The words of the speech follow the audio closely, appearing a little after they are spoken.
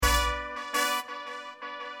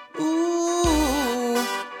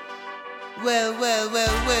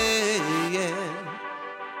yeah.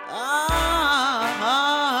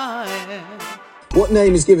 What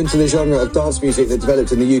name is given to the genre of dance music that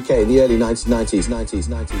developed in the UK in the early 1990s?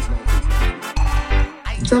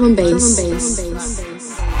 Drum and bass.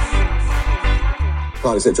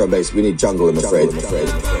 Can't accept drum and bass. We need jungle, I'm afraid.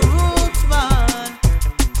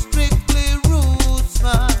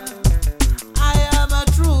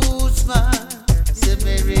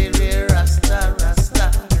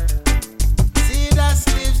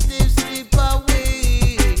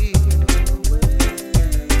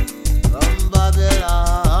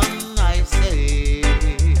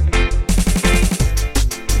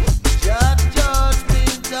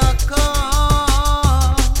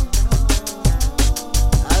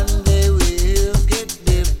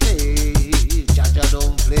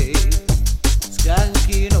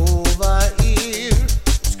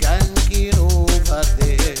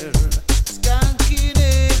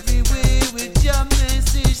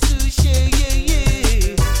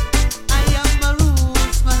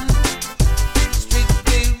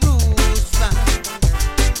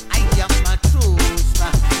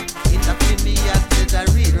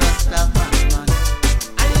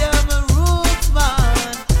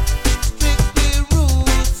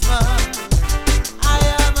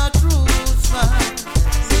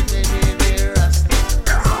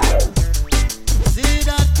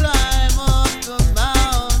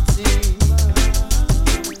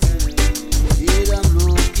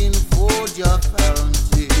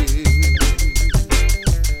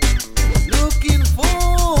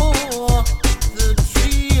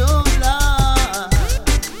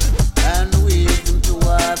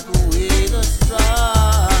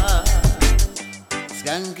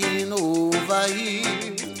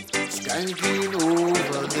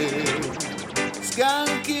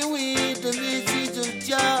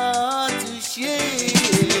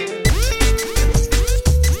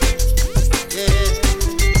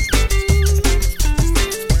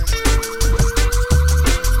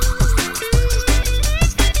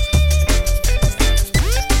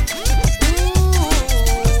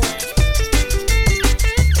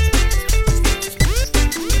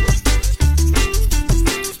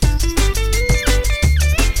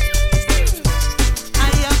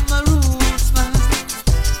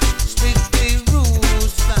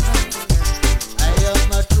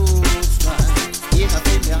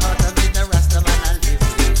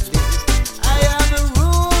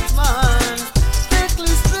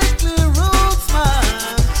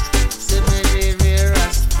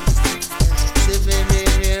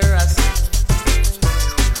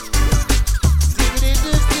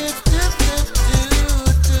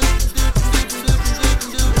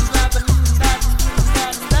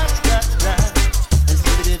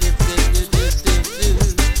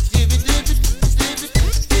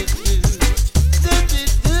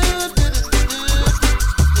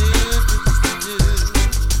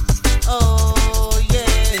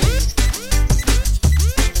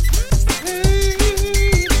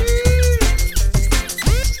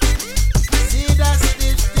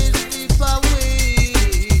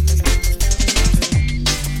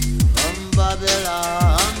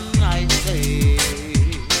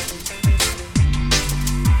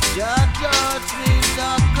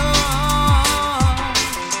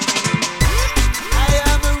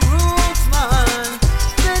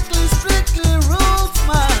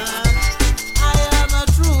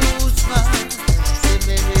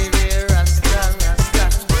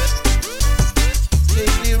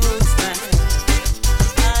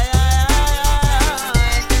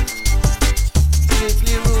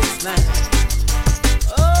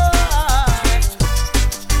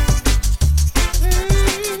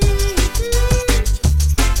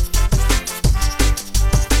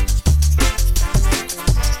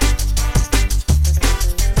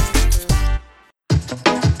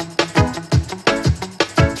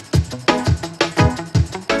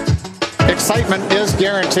 Excitement is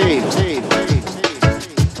guaranteed.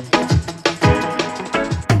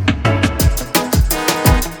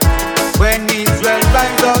 When Israel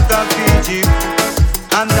rise out of Egypt,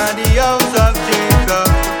 under the house of Jacob,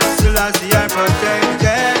 Selassie I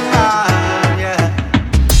protected man, yeah.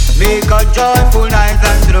 Make a joyful noise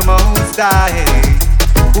unto the Most High,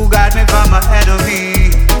 who guide me from ahead of me.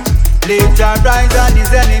 Later rise and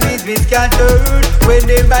his enemies be scattered, when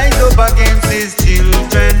they rise up against his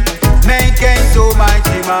children. Make him so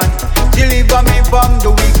mighty man, deliver me from the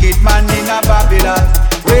wicked man in a Babylon.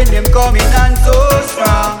 When them coming and so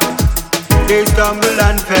strong, they stumble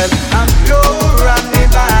and fell. I'm pure and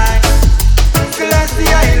divine. Selassie,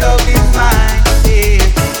 I love is mine. Yeah,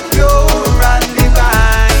 pure and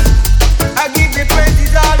divine. I give the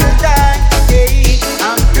praises all the time.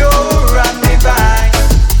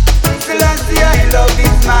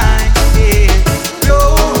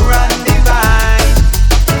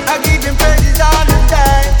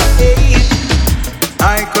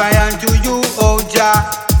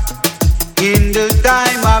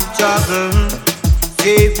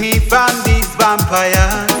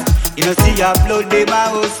 vampires. You know see a blood them a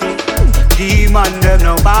hustle. Demon them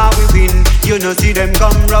now bar we win. You know see them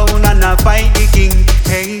come round and a fight the king.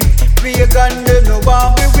 Hey, pagan them no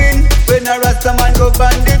bar we win. When a Rasta man go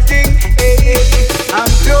ban the thing. Hey, I'm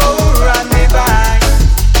pure and divine.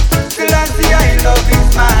 Still I see I love is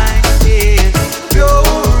mine. Yeah,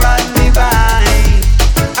 pure and divine.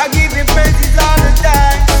 I give him praises all the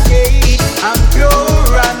time. Yeah, I'm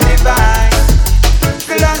pure and divine.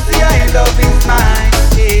 Still I see I love is mine.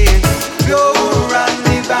 Yeah, pure and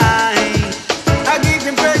divine. I give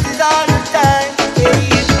him praises all the time.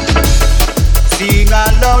 Yeah. Sing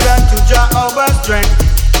aloud unto Jah our strength.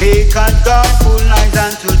 Make a joyful noise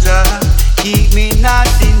unto Jah. Keep me not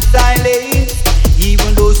in silence,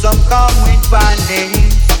 even though some come with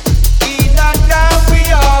bandage. In that love we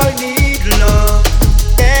all need love,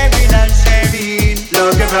 caring and sharing.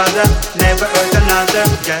 Love your brother, never hurt another.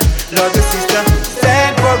 Yeah. Love your sister,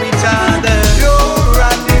 stand for each other. Pure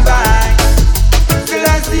and divine. Still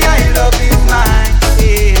I see I love is mine.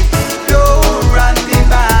 Yeah. Pure and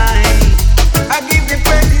divine. I give the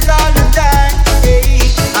praises all the time.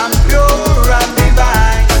 Yeah. I'm pure and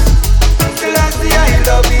divine. Still I see I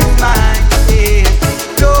love is mine. Yeah.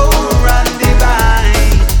 Pure and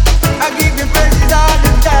divine. I give the praises all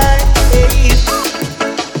the time. Yeah.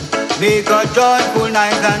 Make a joyful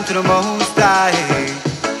night unto the Most High,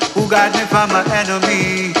 who got me from my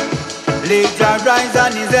enemy. Let Jah rise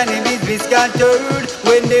and his enemies be scattered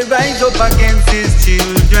when they rise up against his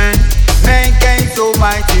children. Mankind so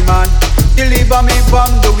mighty man, deliver me from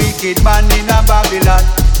the wicked man in a Babylon.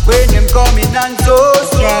 When them coming and so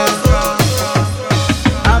strong,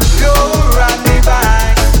 I'm pure and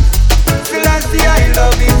divine. Still I see I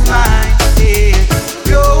love is mine. Yeah,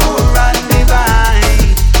 pure and divine.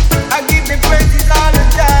 I give me praises all the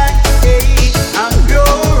time. Yeah, I'm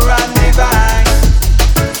pure and divine.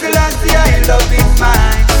 Still I see I love is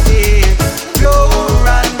mine. Yeah, pure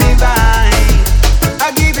and divine.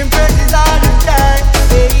 I give him praises all the time.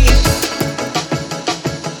 Yeah.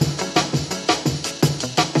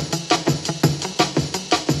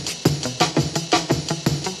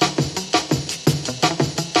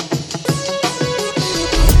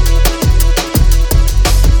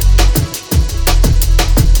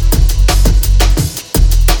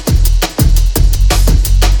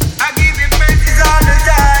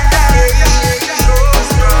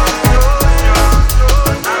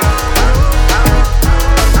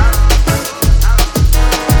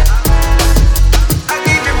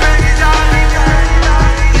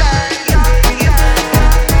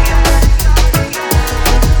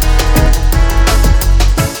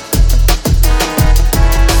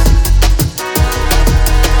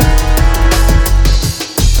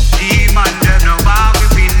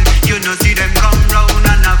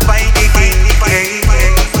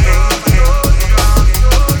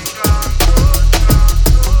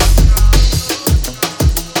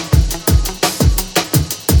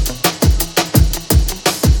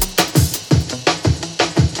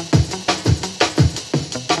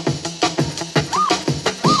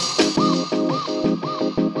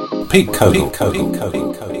 Pete Cody.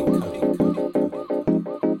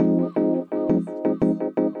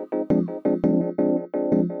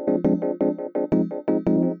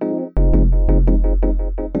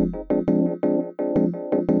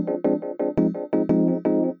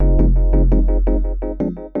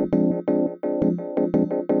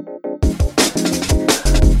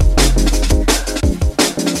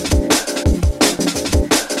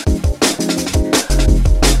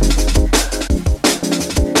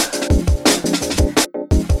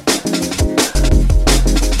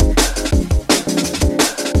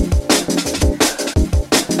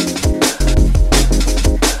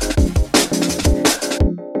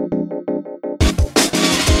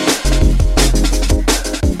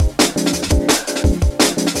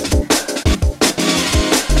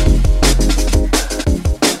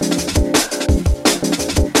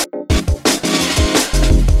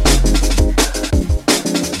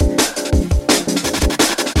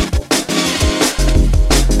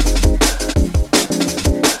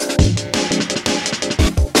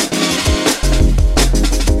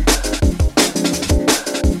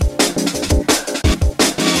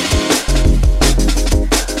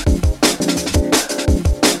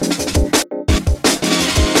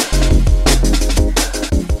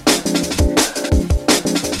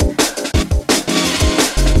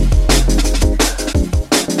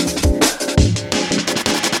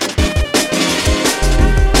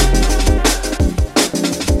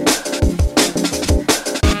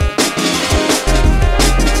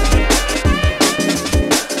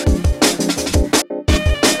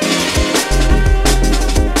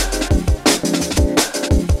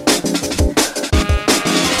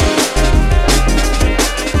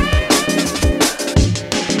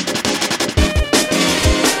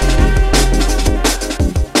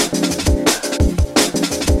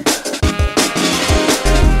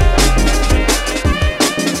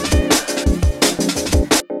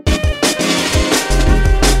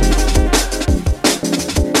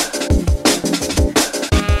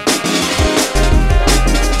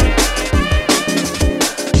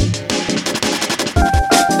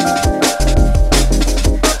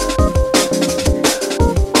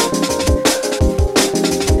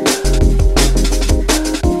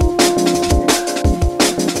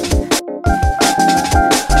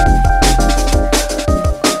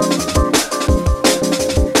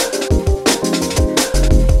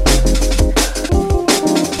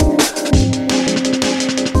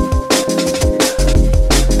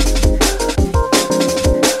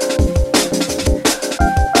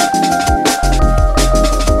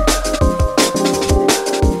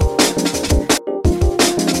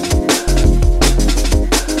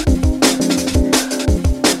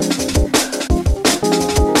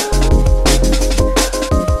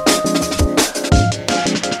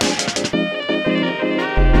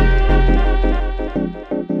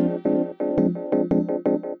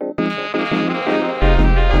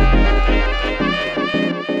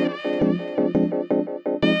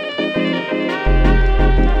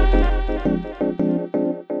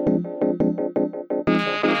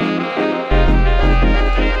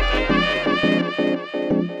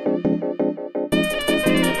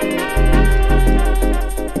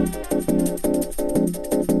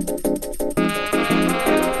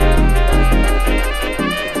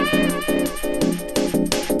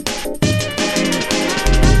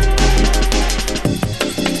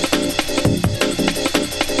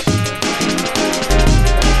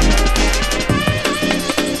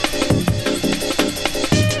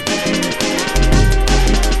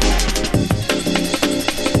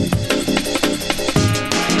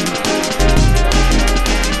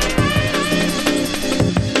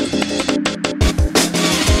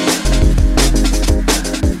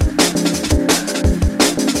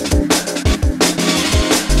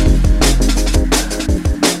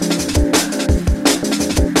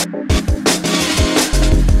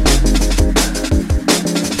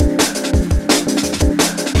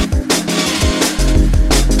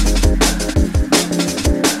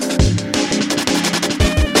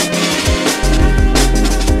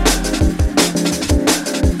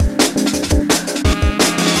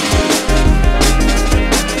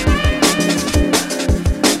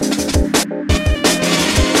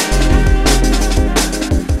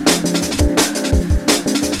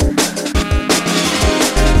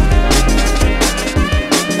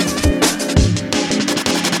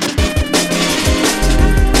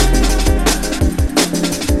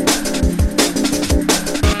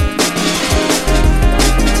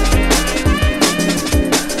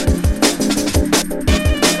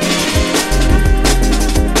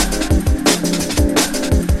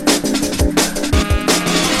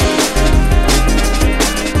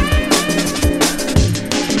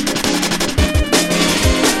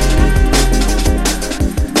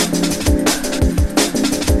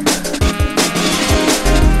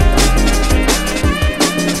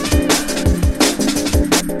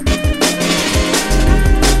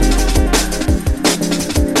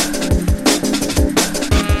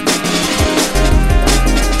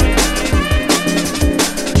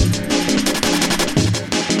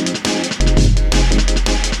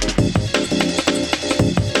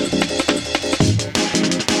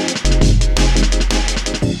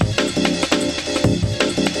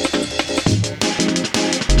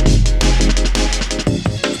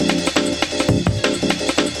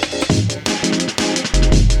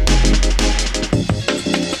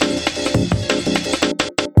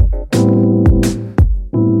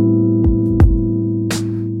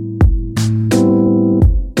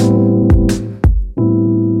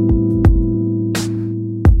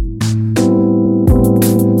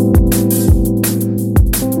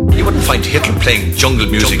 playing jungle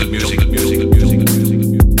music.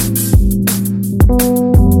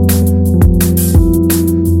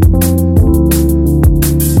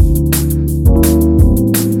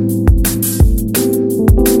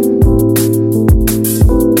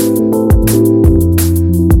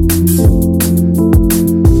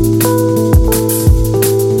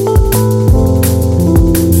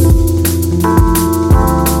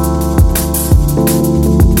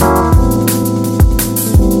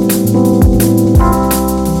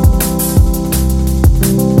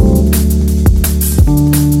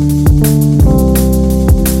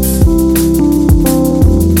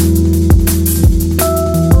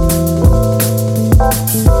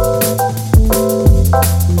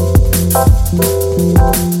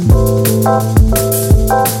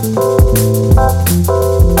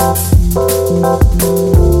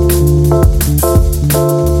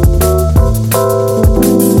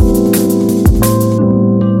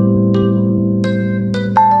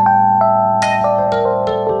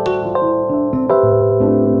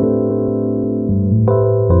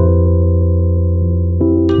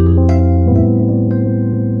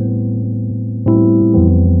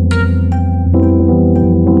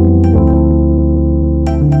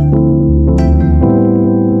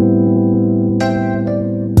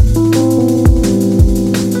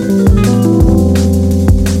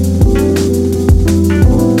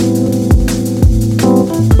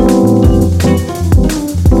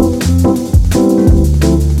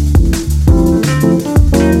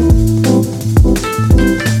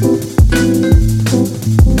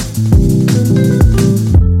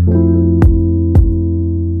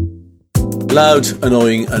 Loud,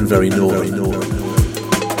 annoying and very naughty.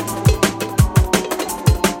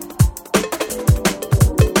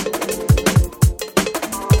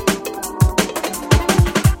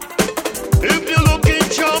 If you look in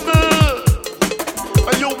trouble,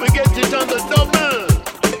 and you will get it on the double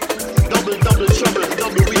trouble,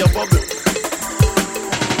 double we a bubble.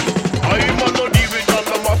 I'm on the deal with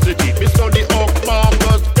animosity. Me study up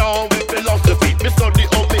Marcus down with philosophy. Me study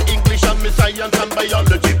up me English and me science and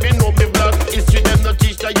biology. Me know me black history, them not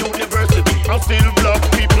teach the university. And still black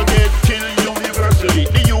people get killed universally.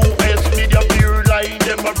 The US media pure line,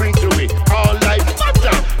 them a bring to it. All life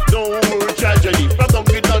matter, no more tragedy. From down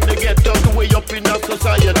down the ghetto to way up in our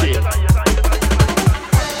society.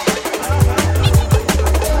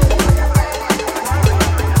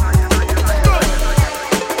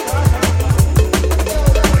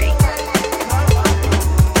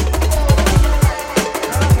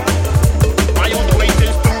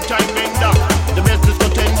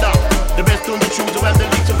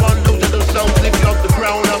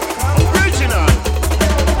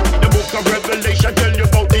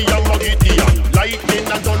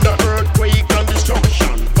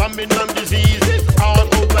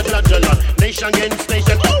 Against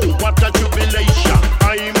nation, oh, what a jubilation.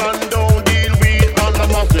 I'm on down, deal with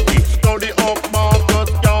animosity. Study up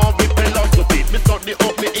Marcus down with philosophy. Me study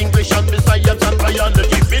up me English and me science and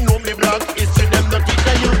biology. Me know me black history, them not teach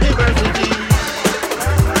the university.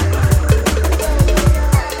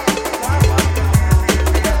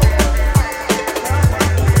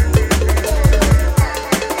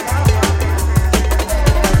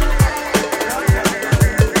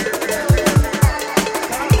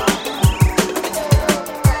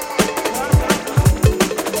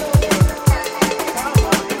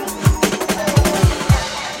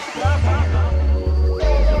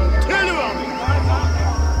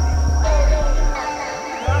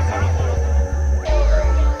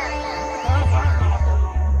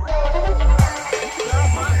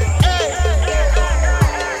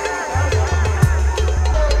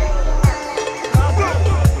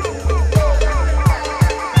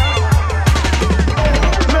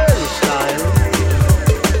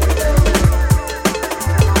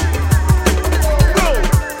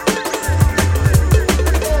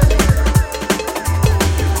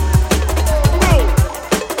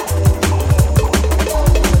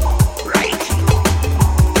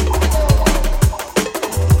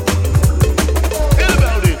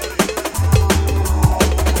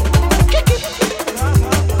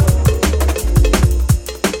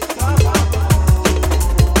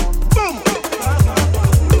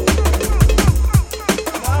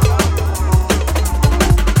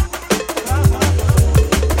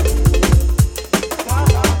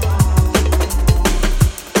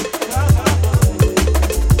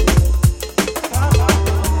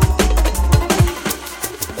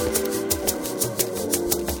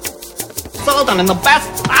 In the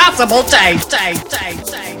best possible taste.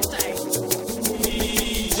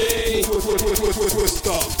 DJ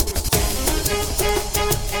Twister.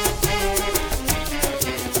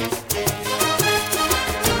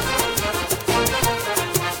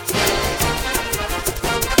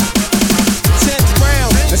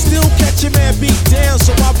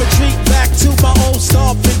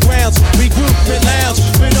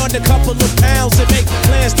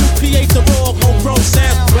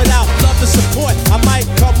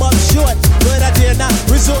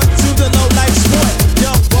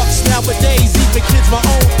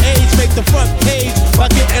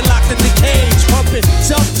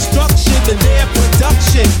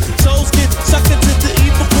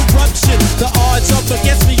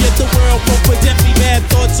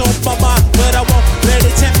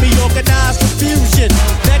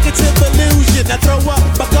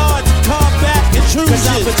 cause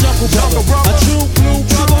I'm a jungle brother. A true blue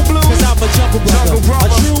brother, cause I'm a jungle brother. A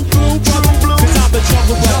true blue brother, cause I'm a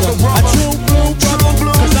jungle brother. A true blue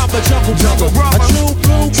brother, cause I'm a jungle brother. A true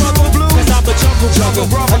blue brother, cause I'm a jungle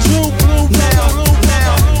brother. A true blue brother.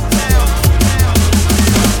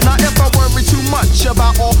 Now if I worry too much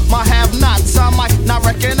about all my have-nots, I might not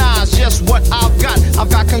recognize just what I've got. I've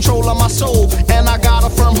got control of my soul, and I got a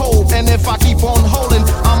firm hold. And if I keep on holding,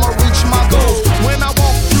 I'ma reach my goals. When I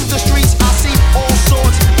walk through the streets, I see all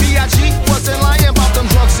sorts. B.I.G. wasn't lying about them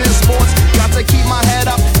drugs and sports. Got to keep my head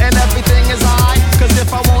up, and everything is alright. Cause if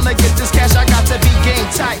I wanna get this cash, I got to be game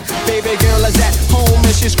tight. Baby girl is at home,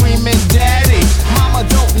 and she's screaming, Daddy. Mama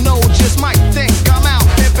don't know, just might think I'm out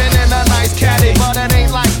pimping in a nice caddy. But it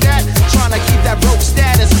ain't like that, trying to keep that broke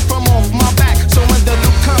status from off my back. So when the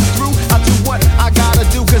loot comes through, I do what I gotta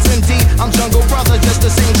do. Cause indeed, I'm jungle brother, just the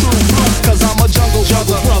same true blue. Cause I'm a jungle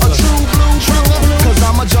brother, a true blue brother. Cause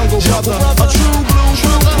I'm a jungle brother, a true blue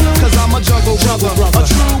brother. Cause I'm a jungle brother, a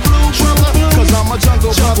true blue brother. Cause I'm a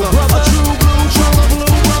jungle brother, a true blue brother.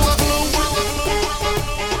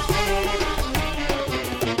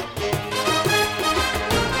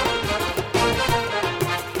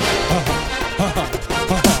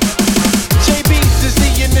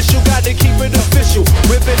 Gotta keep it official.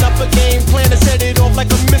 Whipping up a game plan to set it off like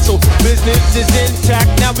a missile. Business is intact,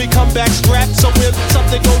 now we come back strapped. So if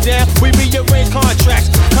something go down, we rearrange contracts.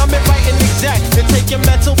 Coming right and exact, and take your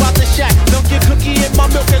mental out the shack. Milk your cookie in my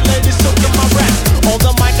milk and let it soak in my rap. On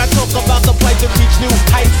the mic I talk about the plight to reach new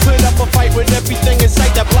heights. Put up a fight with everything in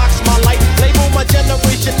sight that blocks my light. Label my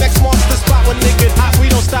generation, next monster spot. When they get hot, we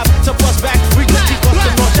don't stop to bust back. We just keep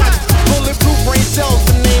busting on shots. Bulletproof brain cells,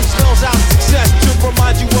 the name spells out success. To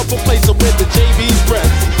remind you of a place with the JB's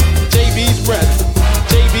breath, JB's breath,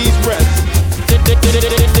 JB's breath,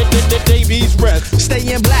 JB's breath.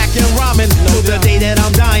 Staying black and rhyming till the day that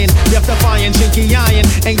I'm dying. Death defying, chinky iron,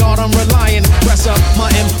 ain't God I'm relying. Press up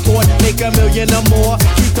my import, make $1 million or more.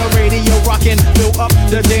 Keep the radio rocking, fill up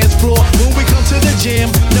the dance floor. When we come to the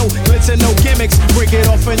gym, no glitz and no gimmicks. Break it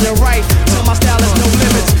off and you're right, till my style is no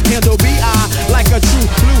limits. Handle BI like a true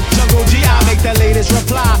blue jungle GI. Make the latest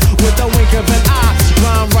reply with a wink of an eye.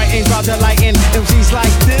 Rhyme writing, crowd delighting. MCs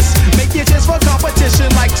like this make your chance for competition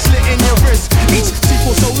like slitting your wrist. Each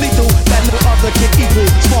sequel so lethal that no other can equal.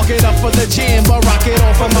 Spark it up for the jam, but rock it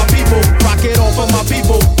off for my people. Rock it off for my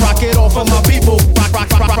people. Rock it off for my people.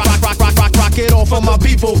 Rock it off for my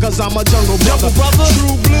people. Cause I'm a jungle brother.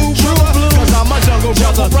 True blue brother. Cause I'm a jungle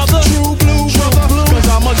brother. True blue brother. Cause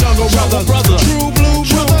I'm a jungle brother. True blue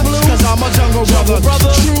brother. Cause I'm a jungle brother.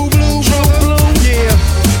 True blue brother. Yeah.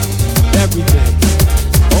 Every day,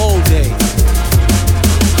 all day,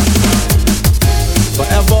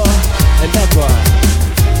 forever and ever.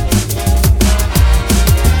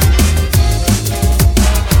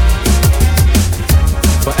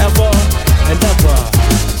 Forever and ever.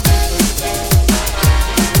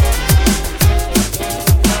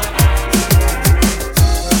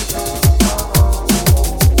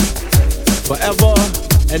 Forever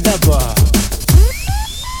and ever.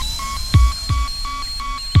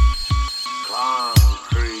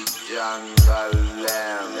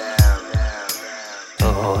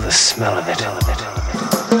 Oh, the smell of it.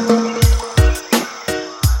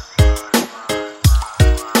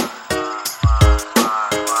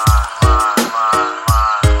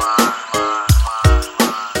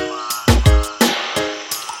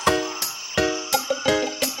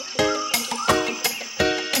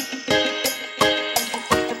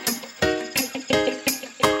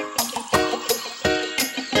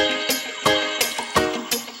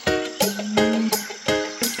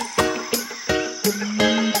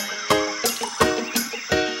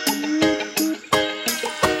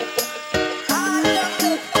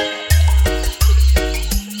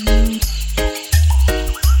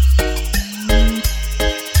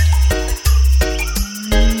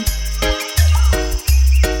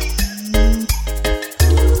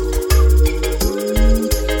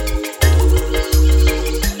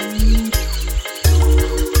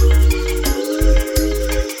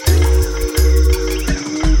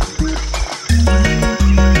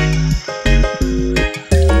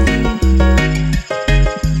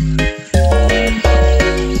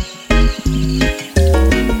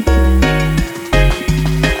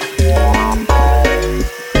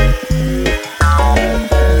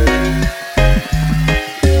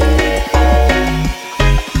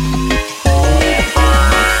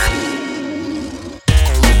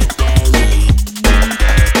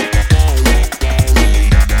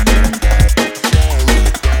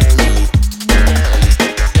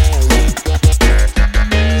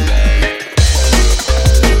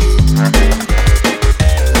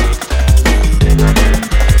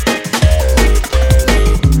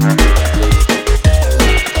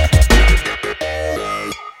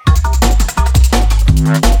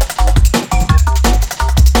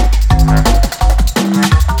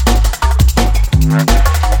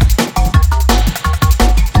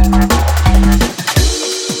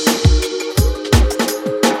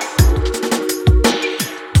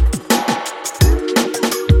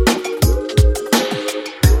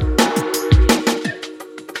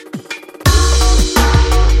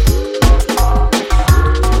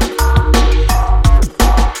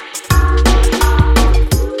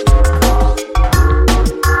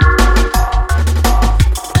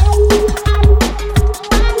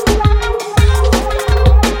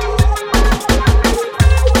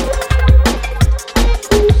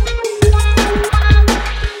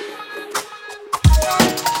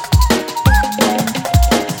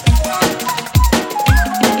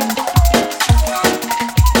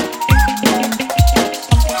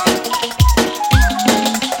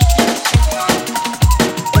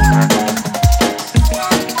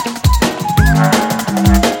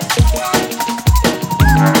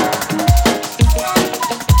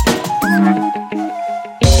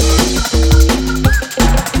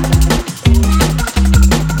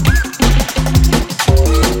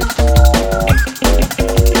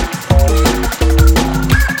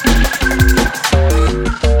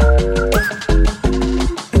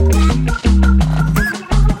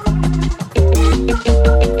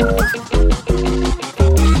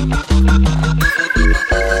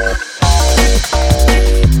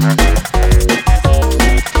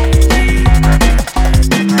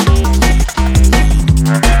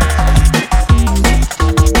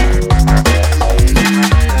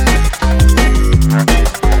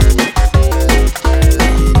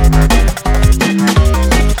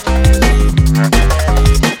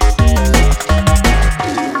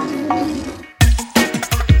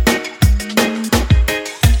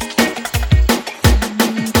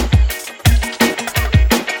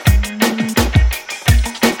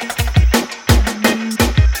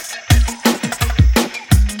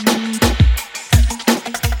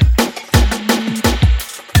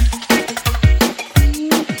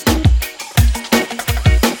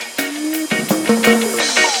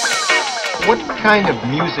 kind of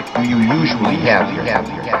music do you usually have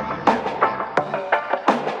here?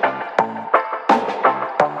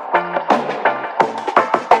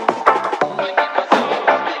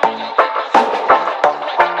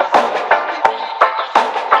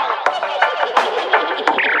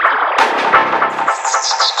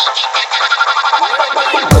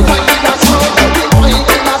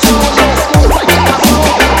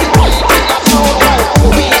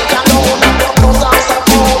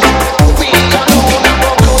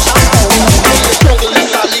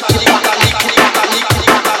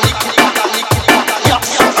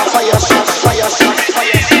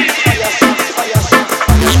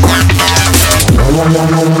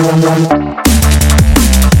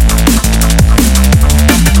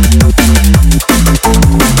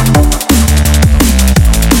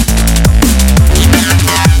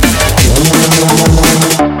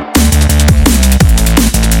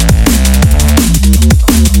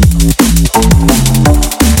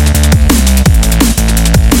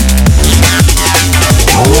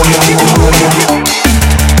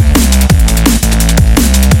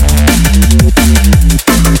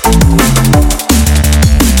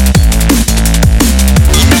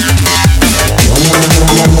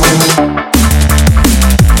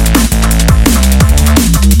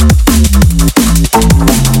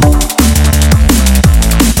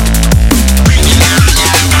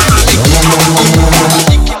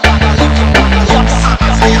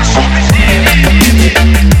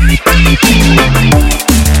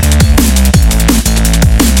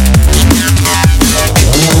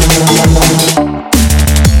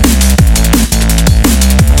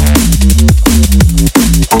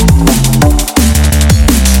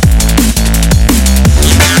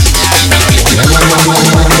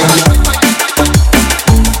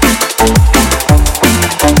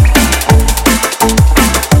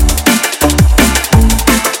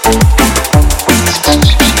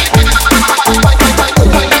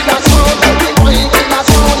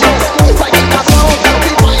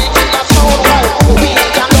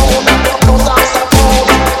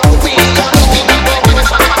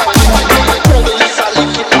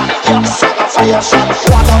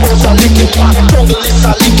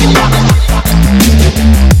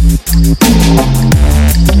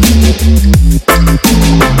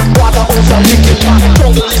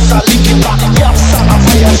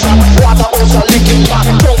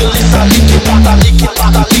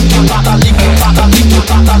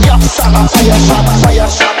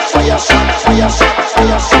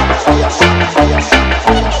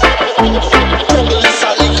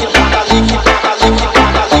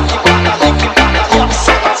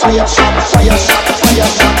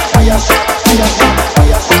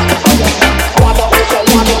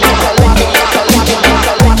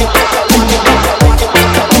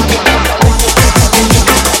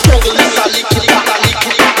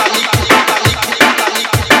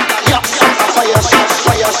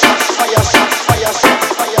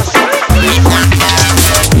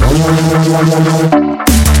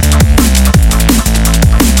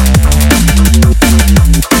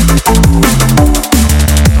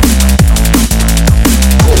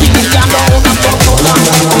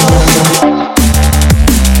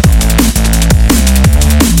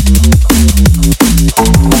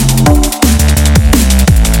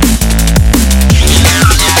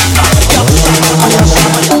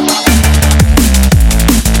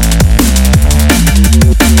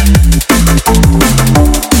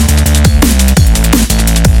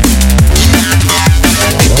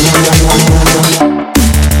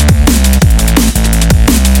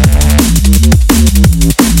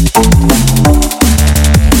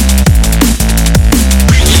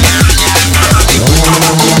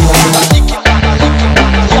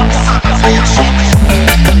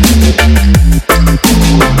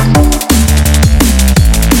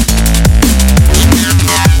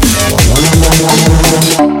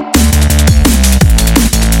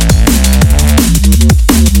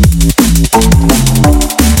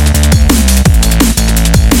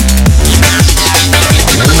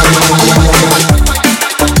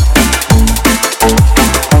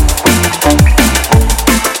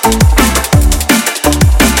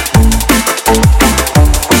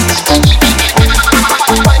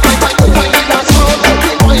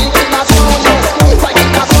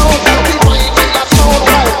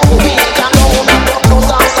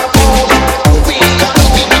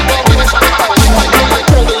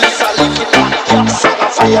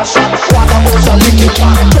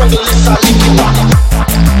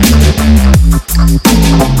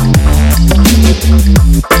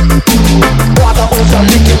 Water,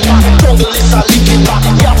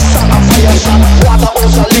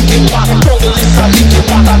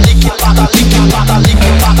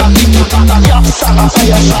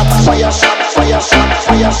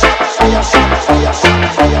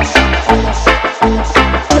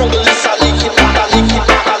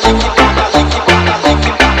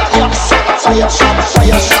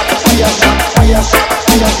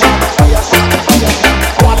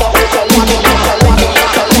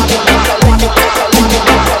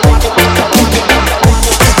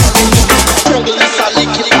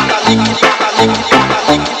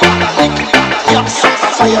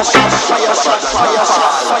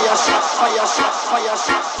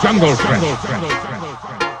 Jungle Trend.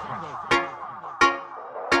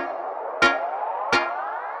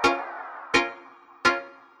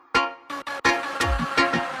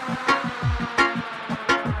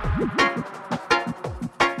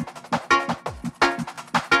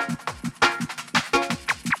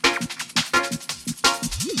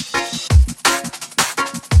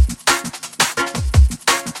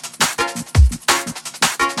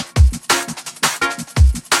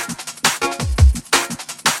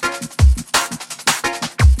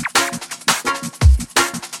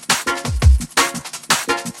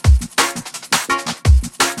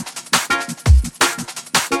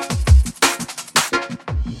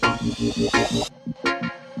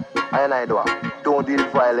 I don't deal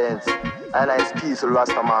with violence. And I peace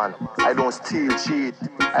Rasta man. I don't steal, cheat.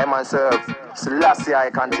 I myself, Selassie I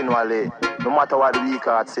continually. No matter what the weak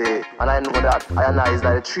heart say. And I know that I is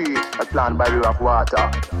like a tree that planted by river of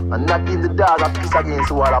water. And not even the dog that piss against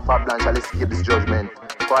the wall of Babylon shall escape this judgment.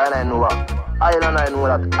 For I know that I know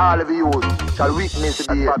that all of you shall witness the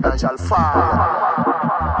day and shall fall.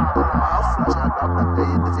 All of you shall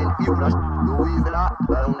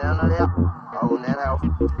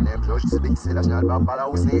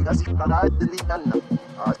witness the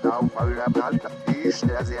day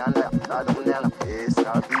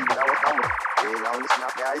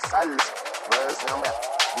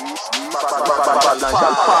Babylon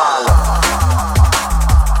shall fall.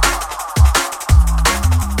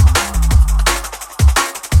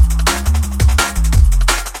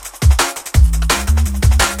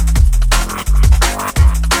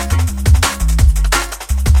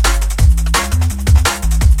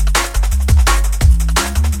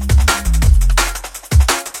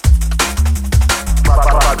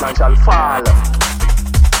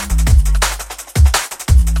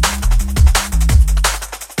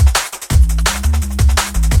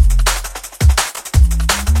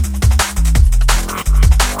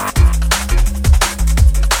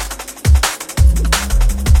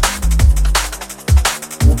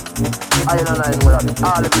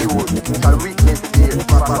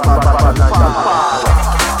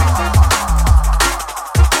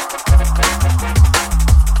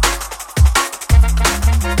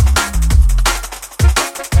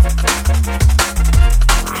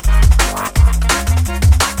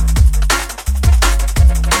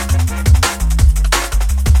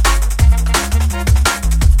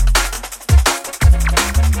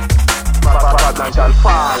 Babylon shall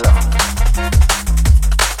fall.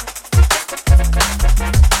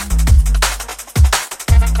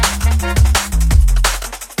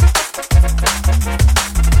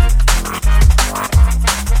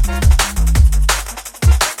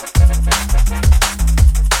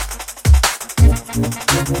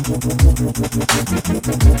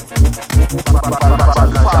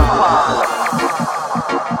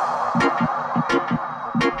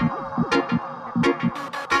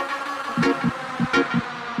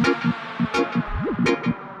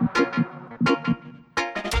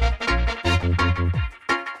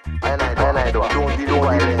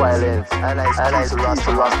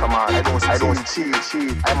 Rasta man. I don't cheat.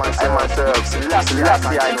 I myself,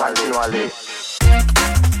 Selassie I continually.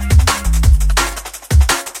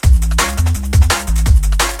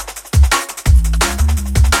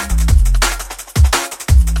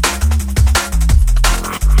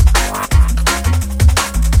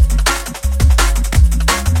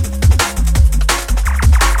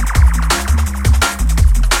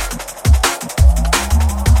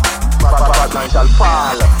 Babylon shall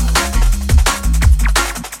fall.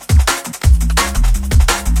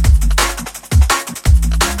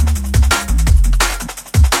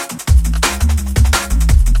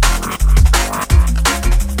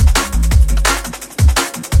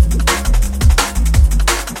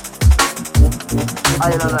 I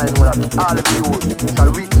know that all of you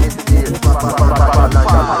shall witness the day Babylon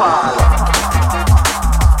shall fall.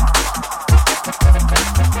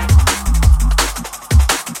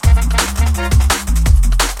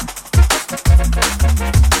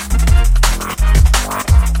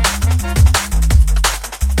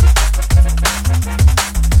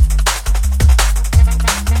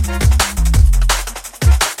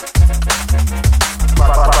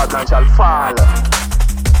 Babylon shall fall.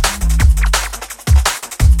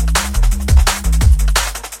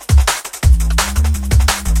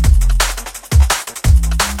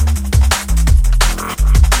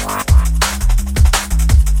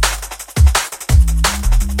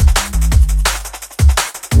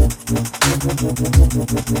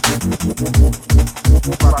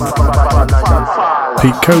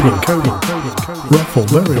 Pete Cody, rough or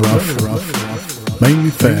very rough, mainly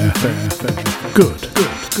fair, good.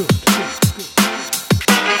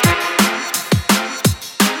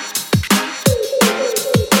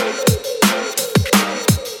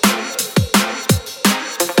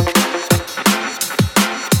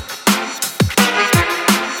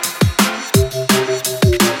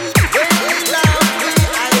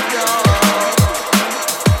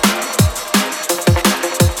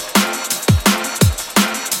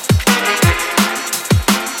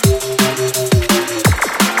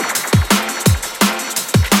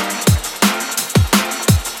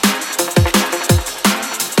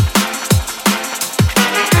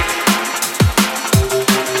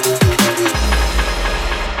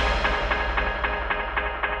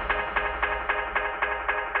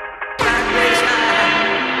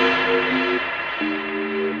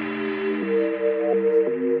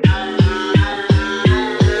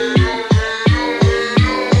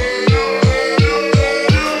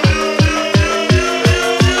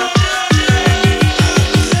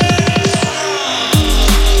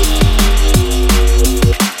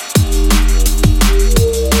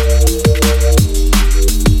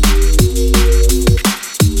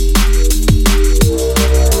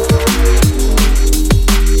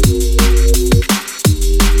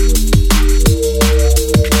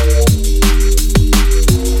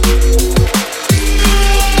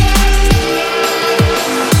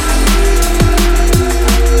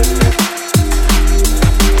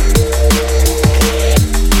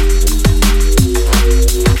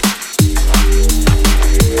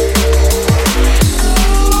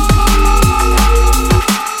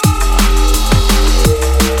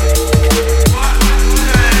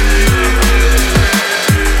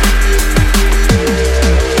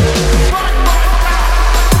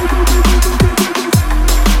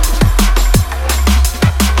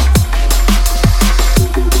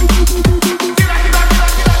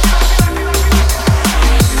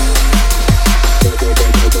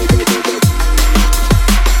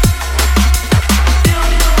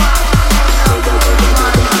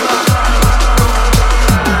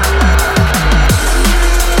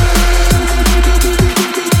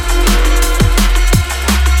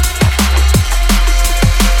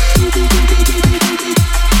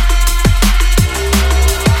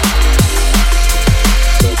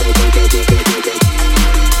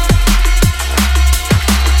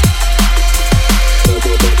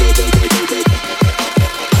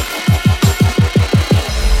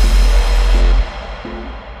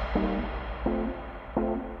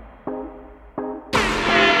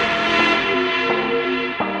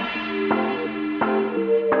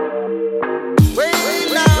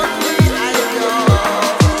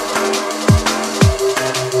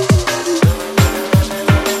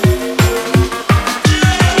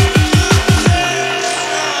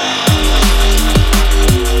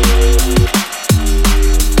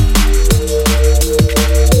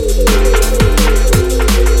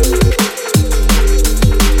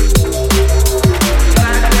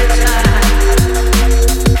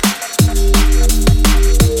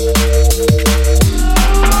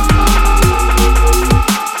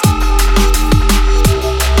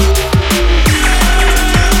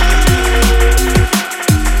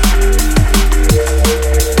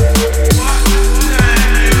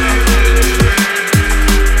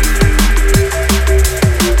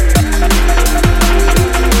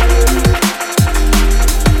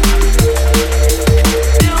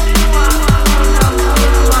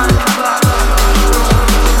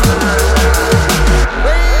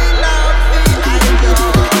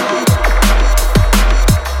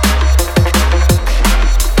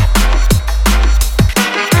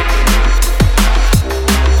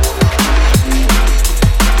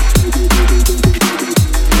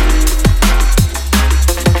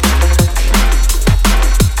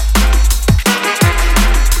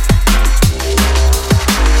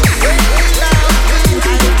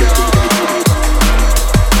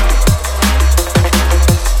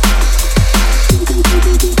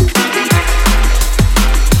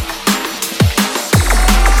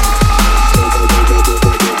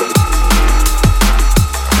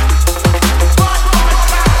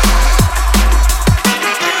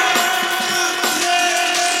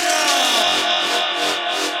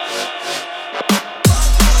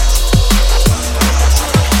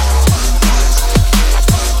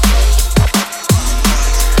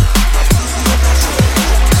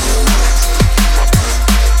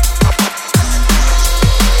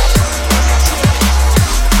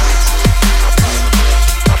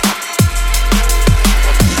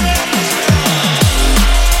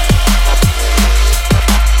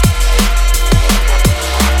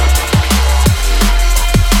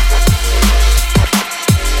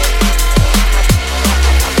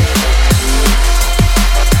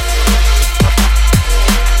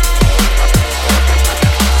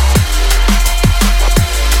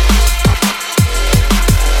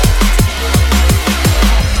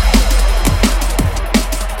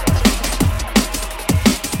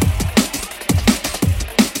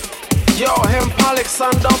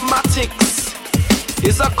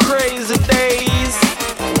 It's a crazy days.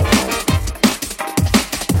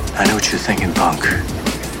 I know what you're thinking, punk.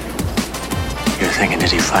 You're thinking,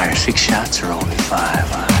 did he fire 6 shots or only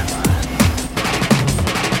 5?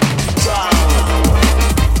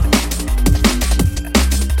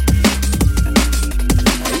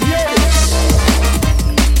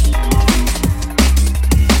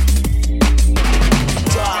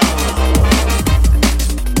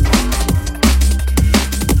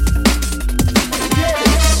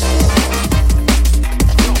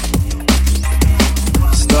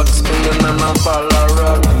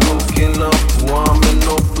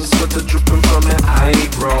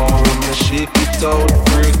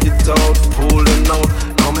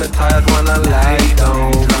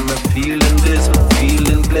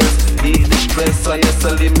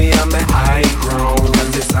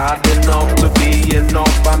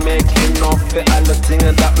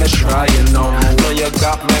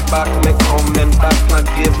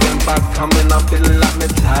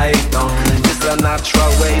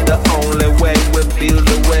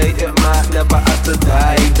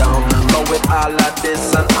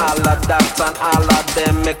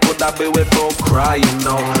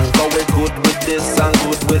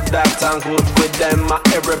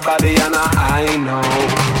 Everybody and I know.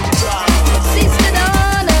 Season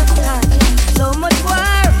on a time, so much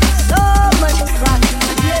work, so much crime.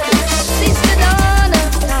 Season on a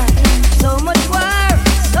time, so much work,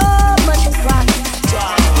 so much crime.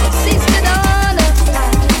 Season on a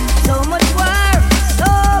time, so much work, so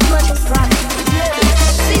much crime.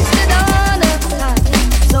 Season on a time,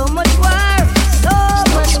 so much work, so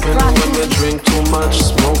much crime. When we drink too much,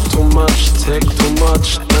 smoke too much, take too much,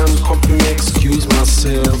 then company excuse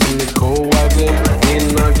myself. And they go again,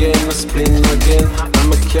 in again, spin again.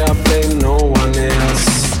 I can't blame no one else.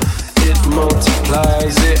 It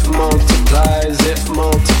multiplies, it multiplies, it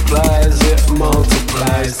multiplies, it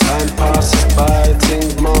multiplies. Time passes by,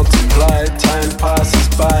 things multiply, time passes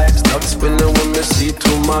by. Stop spinning when we see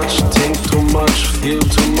too much, think too much, feel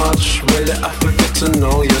too much. Really, I forget to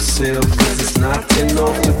know yourself, cause it's not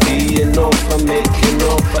enough to be enough. I make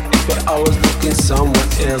enough, but if you're always looking somewhere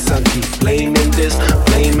else, I keep blaming this,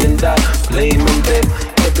 blaming that, blaming them.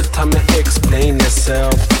 Every time you explain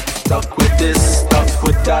yourself, stuck with this, stuck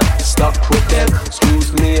with that, stuck with them.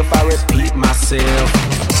 Excuse me if I repeat myself.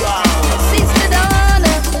 Season on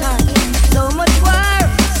a time, so much work,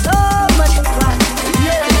 so much crime.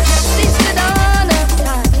 Season on a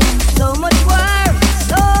time, so much work,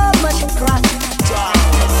 so much crime.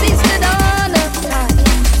 Season on a time,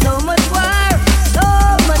 so much work, so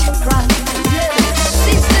much crime.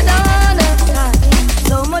 Season on a time,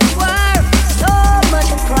 so much work, so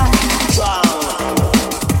much crime.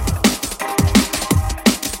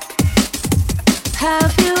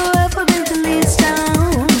 Have you ever been to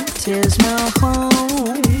Leestown? 'Tis my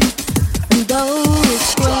home. And though it's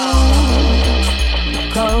strong,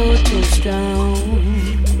 cold is strong.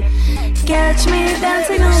 Catch me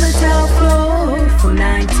dancing on the top floor from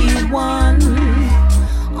 91.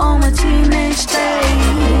 On my teenage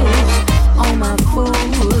days, on my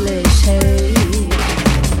foolish haze.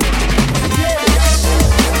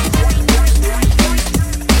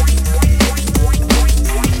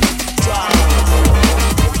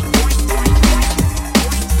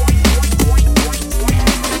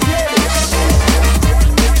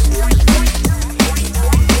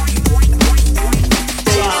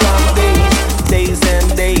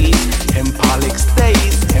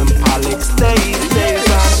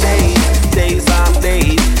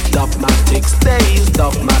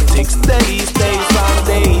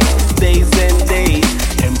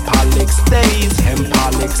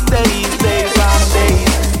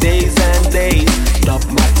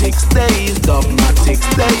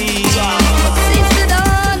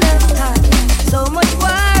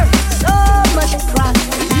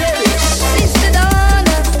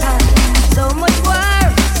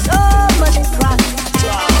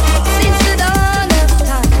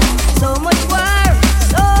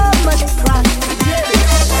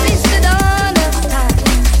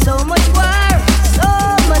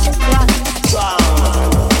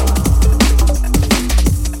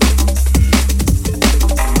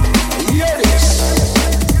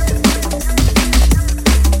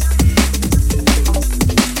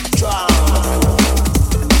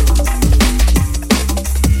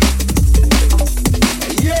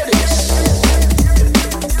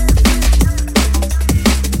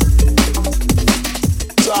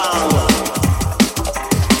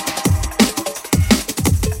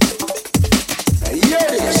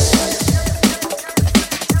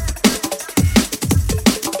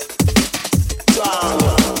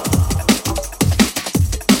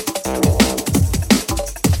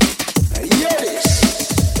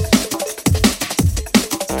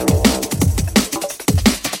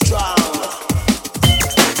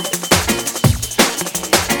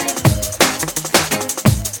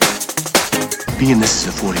 Being this is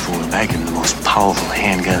a 44 Magnum, the most powerful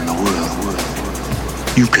handgun in the world,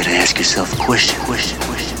 you've got to ask yourself a question.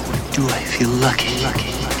 Do I feel lucky?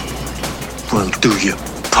 Well, do you,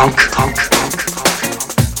 punk? Rough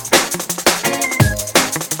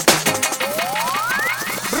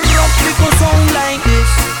little song like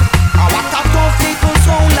this. I want a tough little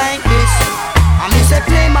song like this. I miss to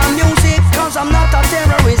play my music cause I'm not a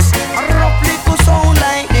terrorist. A rough little song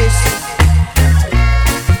like this.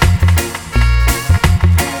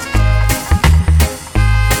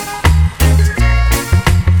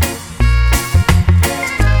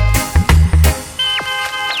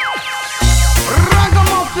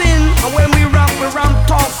 Ragamuffin, and when we rap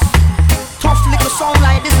tough. Tough little song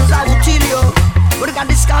like this is I will tell you. But I got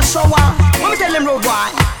this guy so let me tell him road boy.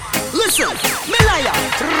 Listen, me liar.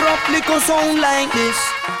 Rough little song like this.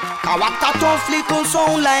 I want a tough little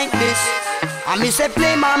song like this. I me say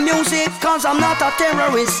play my music cause I'm not a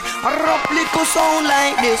terrorist. A rough little song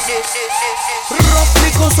like this. Rough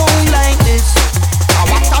little song like this. I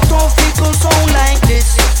want a tough little song like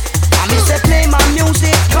this. I me say play my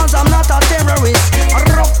music cause I'm not a terrorist. A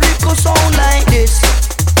rough little song like this.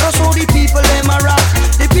 That's how the people them a rock,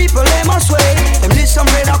 the people them a sway. Them listen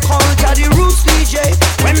to the culture, the roots DJ.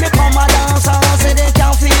 When me come a dance, I say they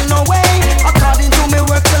can't feel no way. According to me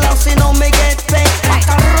work till I see no me get paid. Like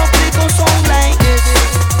a rough little song like this.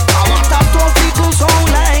 I want a tough little song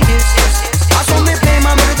like this. I saw me play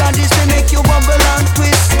my melody to make you bubble and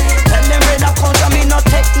twist. Tell them read the culture, me not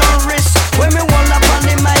take no risk. When me hold up on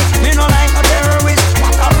the mic, me no like no terrorist.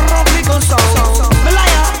 What a rough little song. Me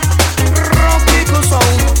liar, rough little song.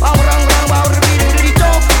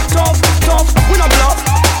 Tough, we no bluff.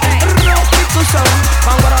 Rough little song.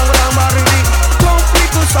 Tough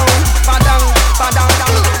little song. Padang.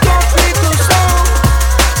 Tough little song.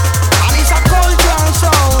 And it's a cultural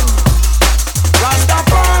sound.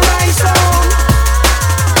 Rastafari sound.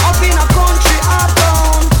 Up in a country up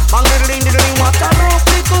town. Bang diddling, what a rough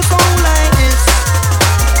little song like this.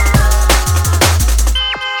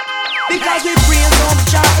 Because we praise up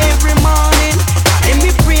Jah every morning. And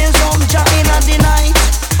me praise up Jah in the night.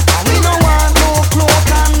 And we no want no cloak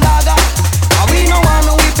and dagger. And we no want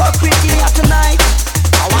no hypocrite here tonight.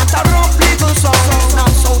 I want a rough little song.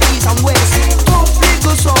 North, south, east and west. Tough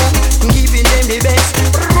little song, giving them the best.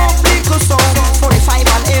 Rough little song, 45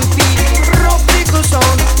 and MP. Rough little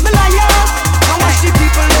song, me liar. I watch the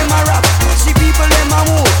people them a rap. See people them a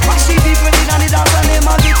move. Watch the people in the dance and them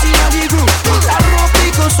a get in the groove. It's a rough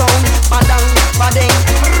little song. Badang.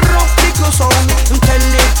 Rough little song. Tell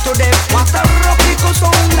it to them. What a rough little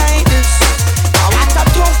song like this. I want a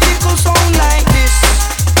tough little song like this.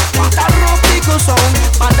 What a rough little song.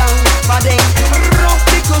 Badang. Rough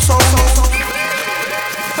little song.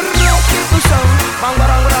 Rough little song. Bang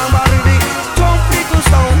baridi. Tough little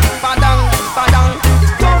song. Badang.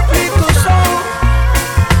 Tough little song.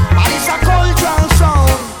 And it's a cultural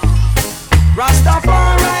sound.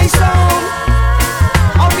 Rastafari sound.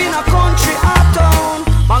 Up in a country up town.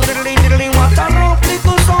 Bang diddling, what a rough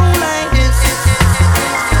little song like this.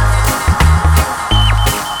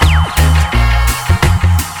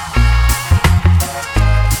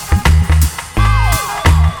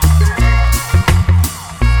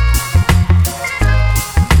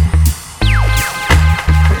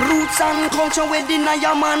 Roots and culture we deny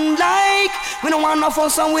your man like. We don't want no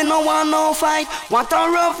fuss and we don't want no fight. What a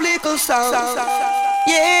rough little sound.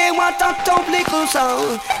 Yeah, what a tough little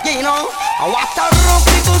sound. Yeah, you know, what a rough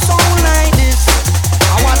little song like this.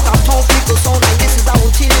 I want a tough little song like this is I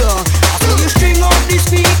will tell you. So you string up the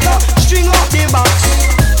speaker, string up the box.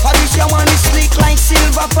 For this your one is slick like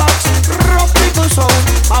silver fox. Rough little song.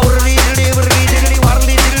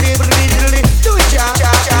 Do it, ja.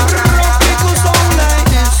 Rough little song like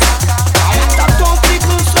this. I want a tough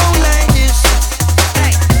little song like this.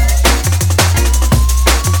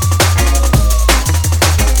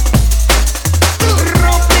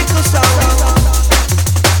 Rough little song.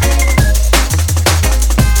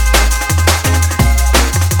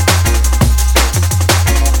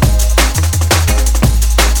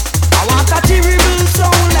 I want a terrible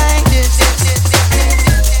song like this.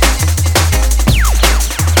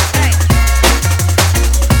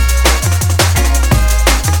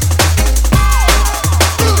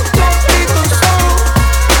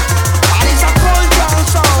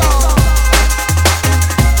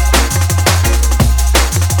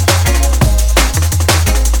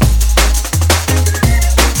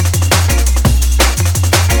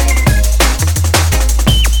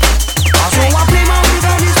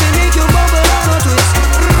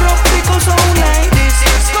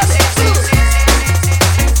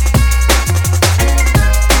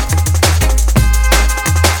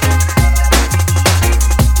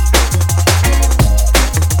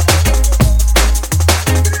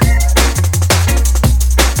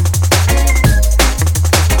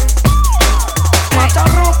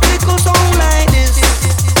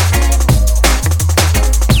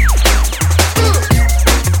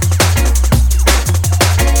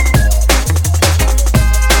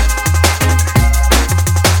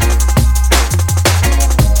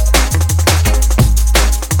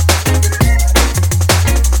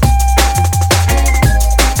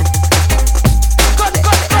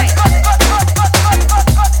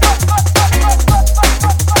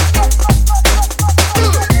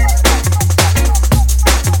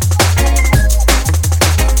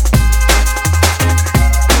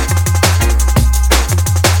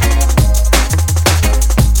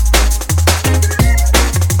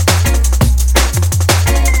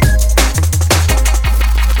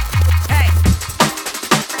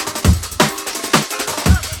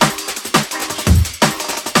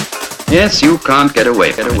 Yes, you can't get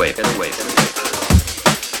away.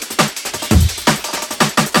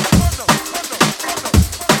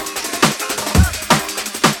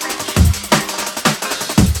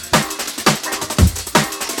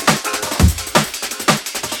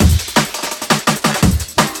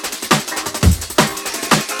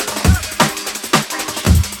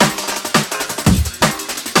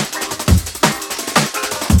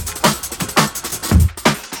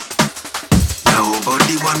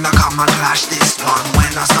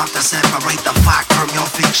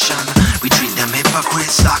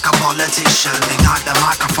 Ignite the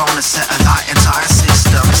microphone and set alight entire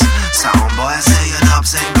systems. Sound boys say it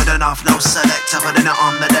ups ain't good enough. No selector putting it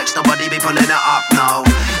on the decks. Nobody be pulling it up, no.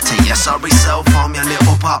 Take your sorry self home, your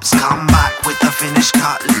little pups. Come back with the finished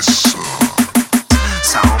cut list.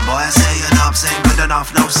 Sound boys say it ups ain't good enough.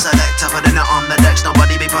 No selector putting it on the decks.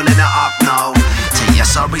 Nobody be pulling it up, no. Take your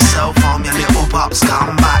sorry self home, your little pups.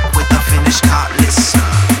 Come back with the finished cut list.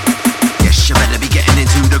 You better be getting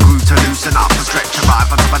into the groove to loosen up and stretch your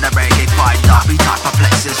vibe on top of the reggae fight. Derby type of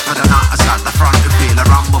plexus for the nutters at the front who feel a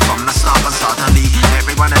rumble from the start, and suddenly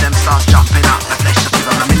every one of them starts jumping up. The flesh of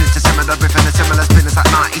them a minute to simmer the riff and the similar spinners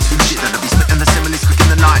at 92 shit. That'll be spitting the similes,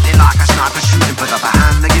 cooking the lightning like a sniper shooting. Put up a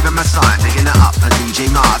hand, they give him a sign, digging it up for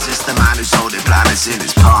DJ Mars. It's the man who's holding planets in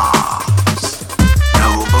his palms.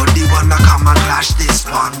 Nobody wanna come and clash this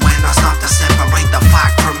one. When I start to separate the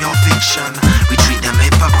fact from your fiction, we treat them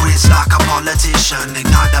hypocrites like a politician.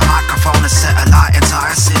 Ignite the microphone and set alight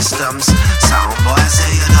entire systems. Sound boys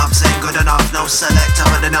say it up, ain't good enough. No selector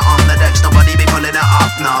putting it on the decks. Nobody be pulling it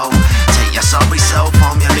up, no. Take your sorry self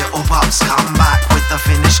home, your little pups. Come back with the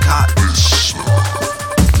finished cut.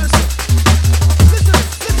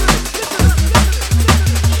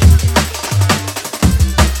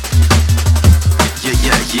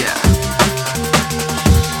 Yeah.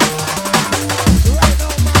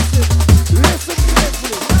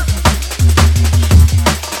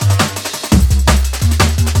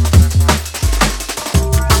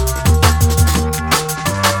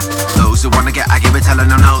 Those who wanna get aggy with telling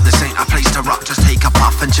them no, this ain't a place to rock. Just take a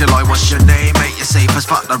puff and chill. I what's your name? Make you safe as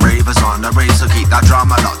fuck. The ravers on the rave, so keep that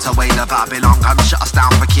drama locked away. The Babylon come shut us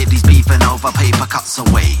down for kiddies beefing over paper cuts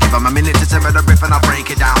away. Give them a minute to simmer the riff and I'll break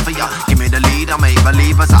it down for ya. Give me the lead, I'll make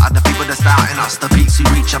believers out of the people that's doubting us. The peaks who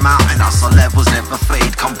reach a mountain, us. Our levels never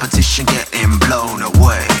fade. Competition getting blown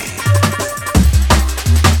away.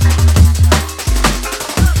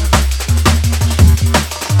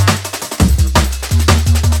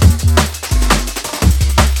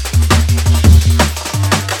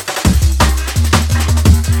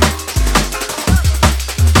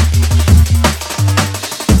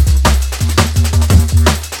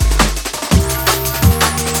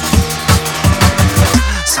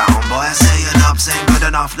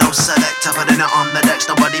 No selector putting it on the decks.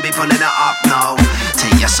 Nobody be pulling it up, no.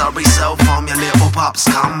 Take your sorry self home, your little pups.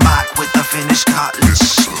 Come back with the finished cut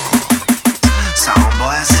list. Sound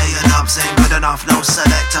boys say it up, ain't good enough. No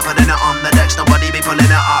selector putting it on the decks. Nobody be pulling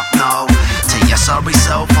it up, no. Take your sorry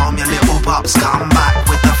self home, your little pups. Come back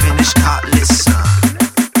with the finished cut list.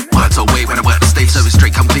 Words away when I work the stage, service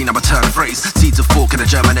straight, come clean, I return a phrase. Seeds of fork and a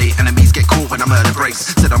germinate, enemies get caught when I murder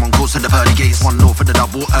breaks. Said I'm on course for the pearly gates, one law for the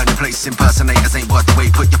double, earn your place. Impersonators ain't worth the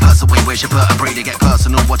wait, put your purse away, where's your vertebrae? They get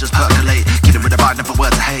personal, what just percolate? Kidding with a vibe, never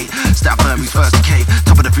words of hate. Stab Burmese first decay,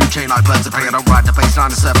 top of the food chain like birds of prey. I don't ride the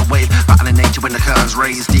baseline, I surf a wave, battling nature when the curtains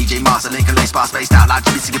raised. DJ Master, Lincoln Lace bar spaced out like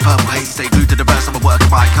Jimmy singing Purple Haze. Stay glued to the verse, I'm a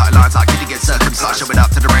working mic, cutting lines like kitty get circumcised. Show it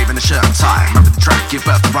up to the rave in the shirt and tie. Remember the track, give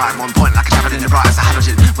birth to rhyme, on point like a javelin in the bright as a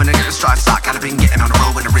halogen. When I get the stride, start galloping, getting on the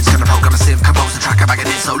road when the rinse gonna program a sim, compose the track, I'm bagging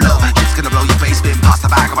it so low. Shit's gonna blow your face, spin past the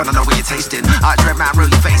bag, I wanna know what you're tasting. I dread man,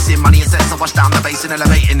 really facing, money and sense, I wash down the basin,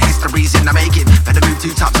 elevating, history's in the making. Better move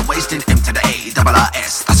 2 times of wasting, M to the A, double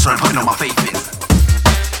RS, that's what I'm putting all my faith in.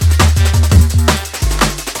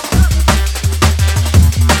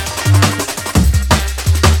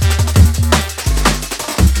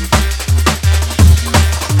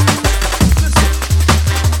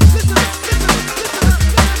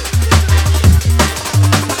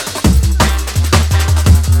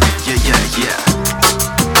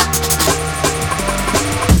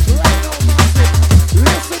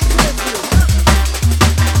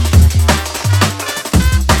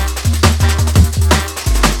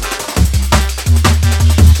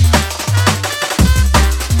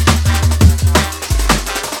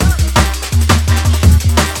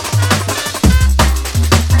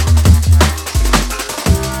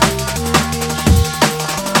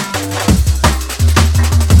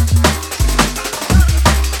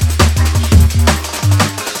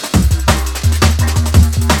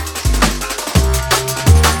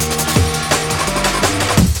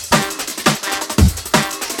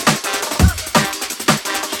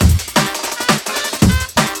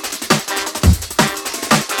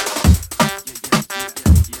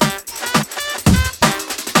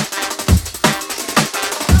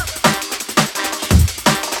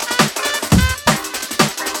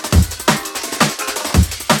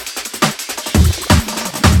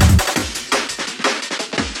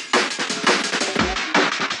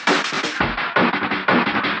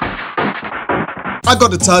 I got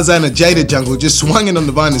the Tarzan and Jada jungle just swinging on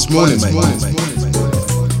the vine this morning, mate.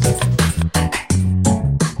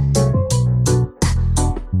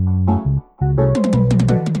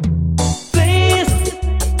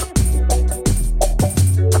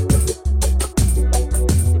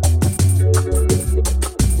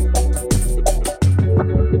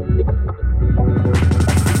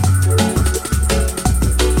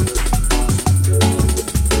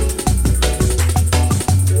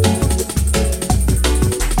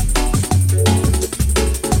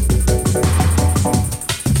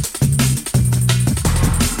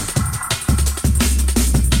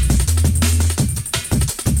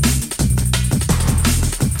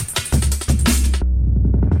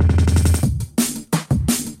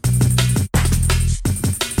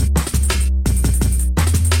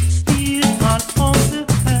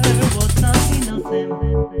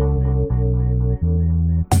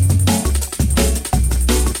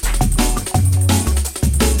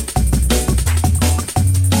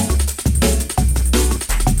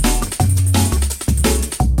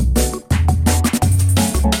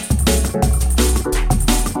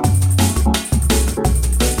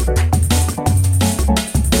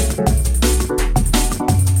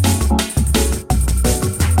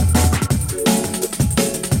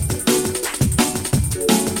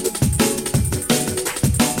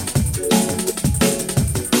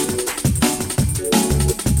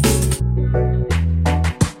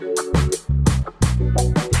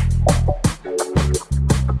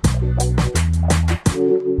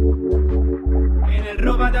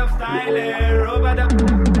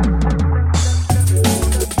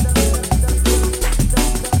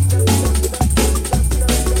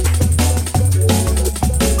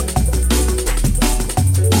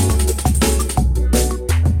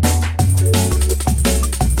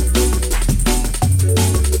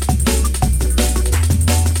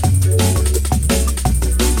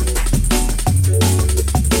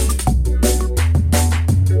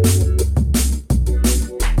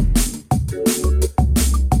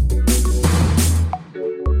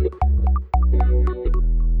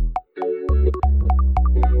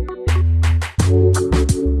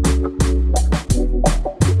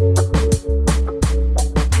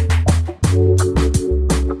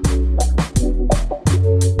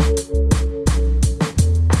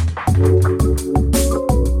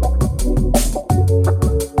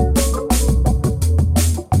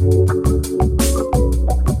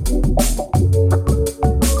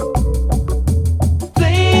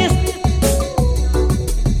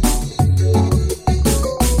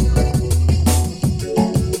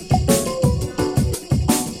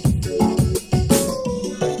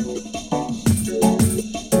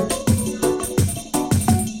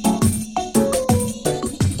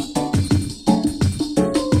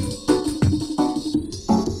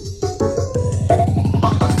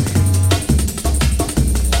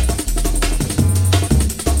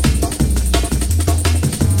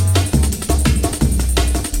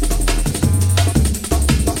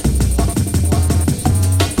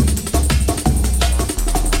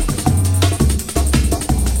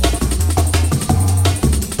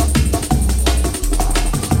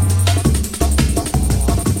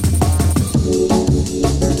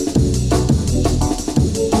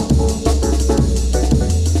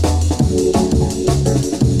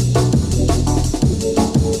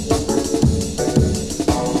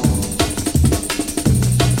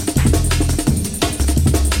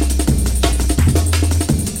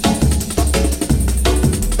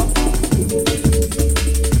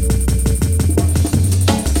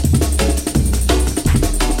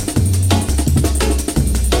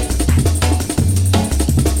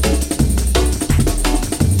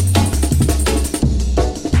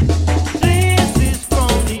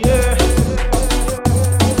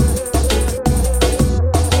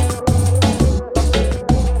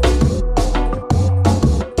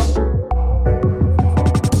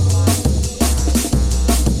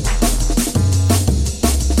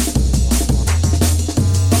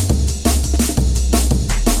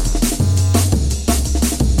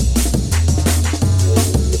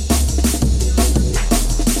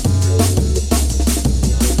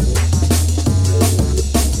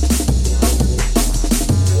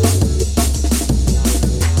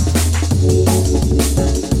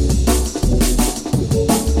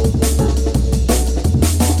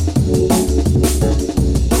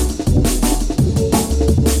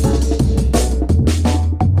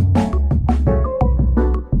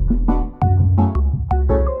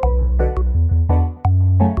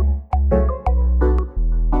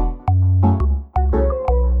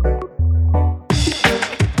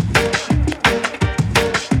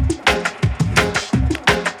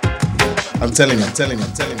 I'm telling you.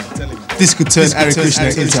 This could turn Hare Krishna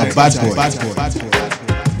into a bad boy.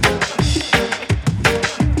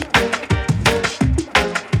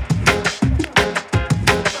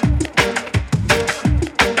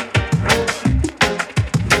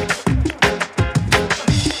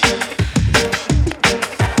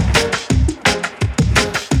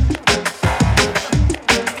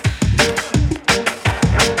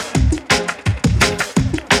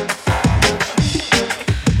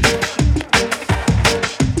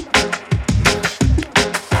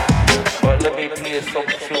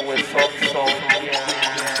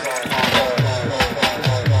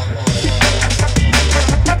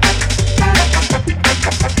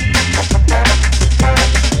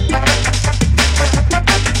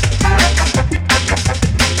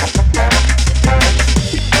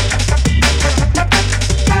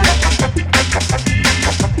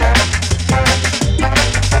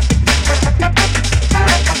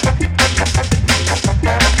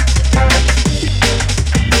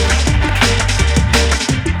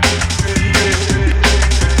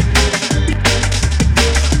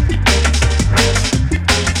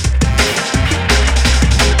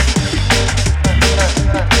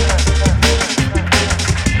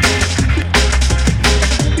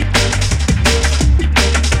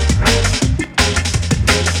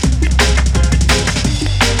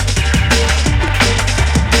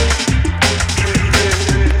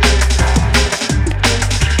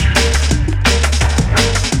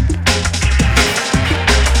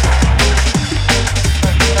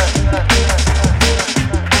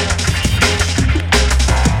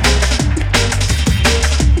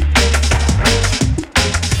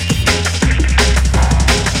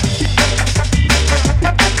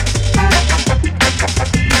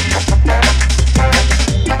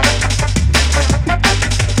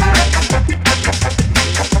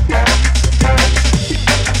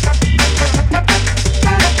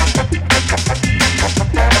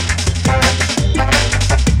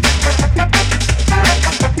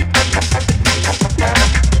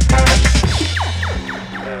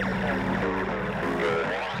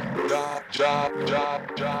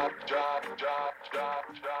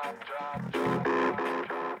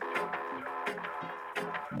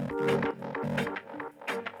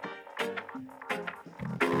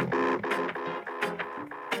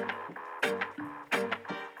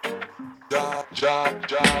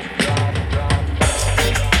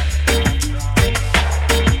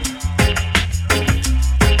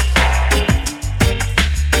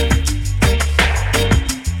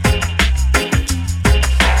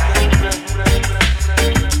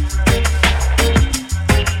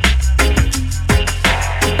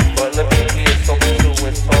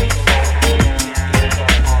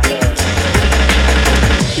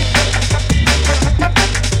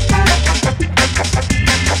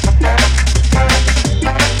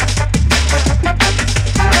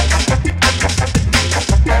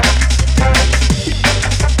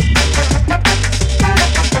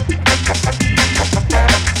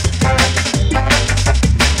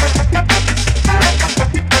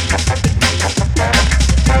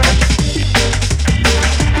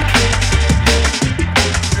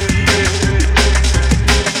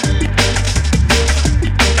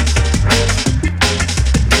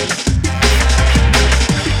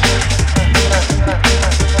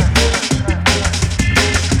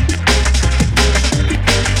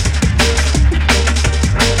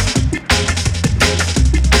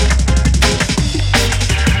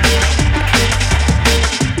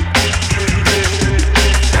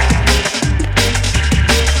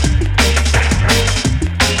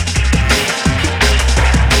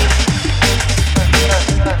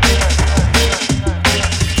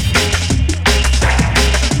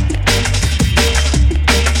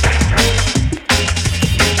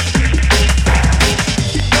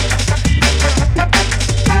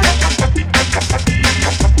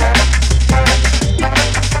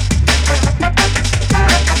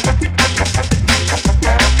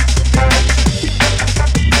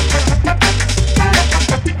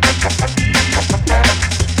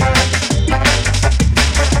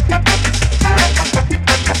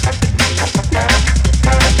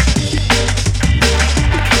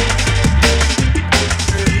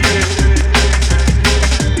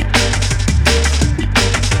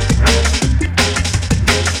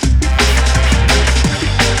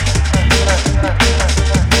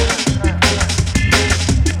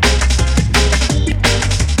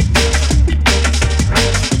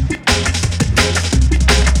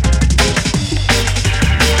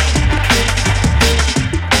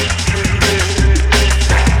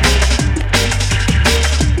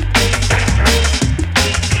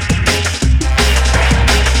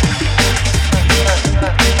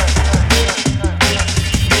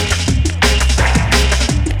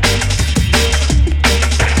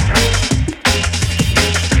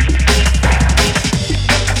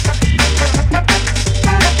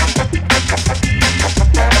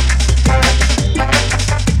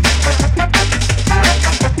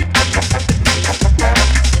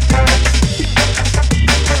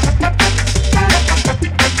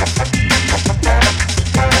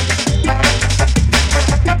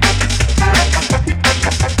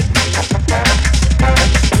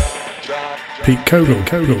 Pete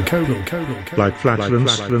Kogal, like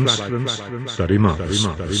flatulence, study Marx.